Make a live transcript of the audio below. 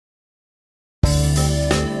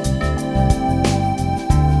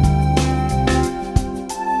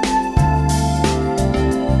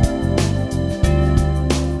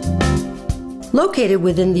Located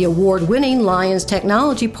within the award-winning Lyons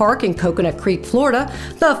Technology Park in Coconut Creek, Florida,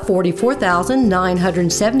 the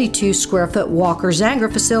 44,972 square foot Walker Zanger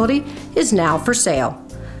facility is now for sale.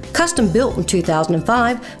 Custom built in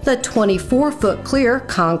 2005, the 24-foot clear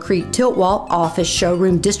concrete tilt wall office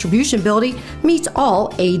showroom distribution building meets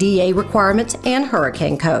all ADA requirements and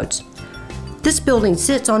hurricane codes. This building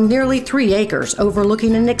sits on nearly 3 acres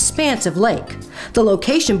overlooking an expansive lake. The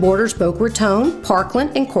location borders Boca Raton,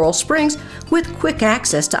 Parkland, and Coral Springs with quick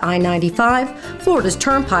access to I-95, Florida's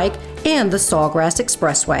Turnpike, and the Sawgrass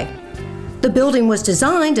Expressway. The building was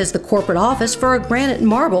designed as the corporate office for a granite and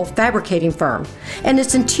marble fabricating firm, and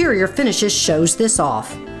its interior finishes shows this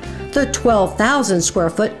off. The 12,000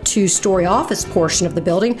 square foot 2-story office portion of the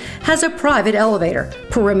building has a private elevator,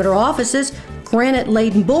 perimeter offices,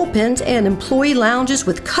 granite-laden bullpens, and employee lounges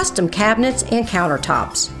with custom cabinets and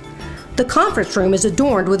countertops. The conference room is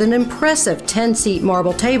adorned with an impressive 10-seat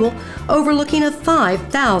marble table overlooking a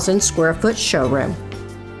 5,000 square foot showroom.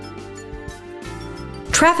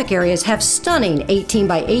 Traffic areas have stunning 18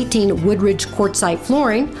 by 18 Woodridge quartzite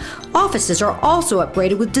flooring. Offices are also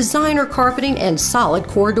upgraded with designer carpeting and solid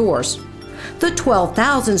core doors. The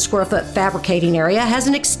 12,000 square foot fabricating area has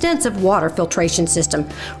an extensive water filtration system,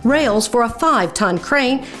 rails for a 5-ton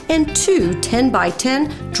crane, and 2 10 by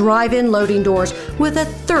 10 drive-in loading doors with a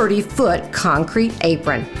 30-foot concrete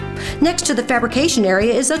apron. Next to the fabrication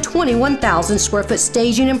area is a 21,000 square foot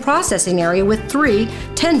staging and processing area with 3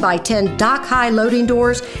 10 by 10 dock-high loading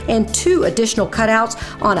doors and 2 additional cutouts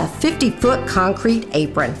on a 50-foot concrete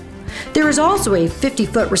apron. There is also a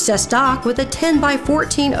 50-foot recessed dock with a 10 by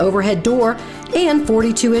 14 overhead door and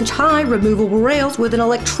 42-inch high removable rails with an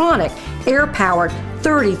electronic, air-powered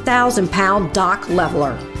 30,000-pound dock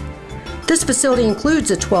leveler. This facility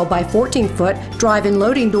includes a 12 by 14-foot drive-in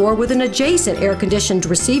loading door with an adjacent air-conditioned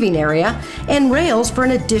receiving area and rails for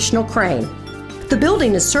an additional crane. The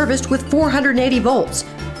building is serviced with 480 volts,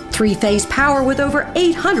 3-phase power with over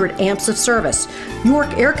 800 amps of service.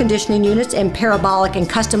 York air conditioning units and parabolic and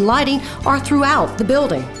custom lighting are throughout the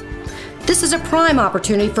building. This is a prime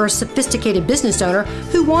opportunity for a sophisticated business owner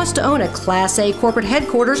who wants to own a Class A corporate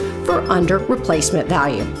headquarters for under replacement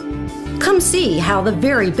value. Come see how the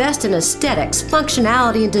very best in aesthetics,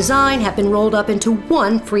 functionality, and design have been rolled up into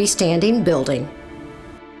one freestanding building.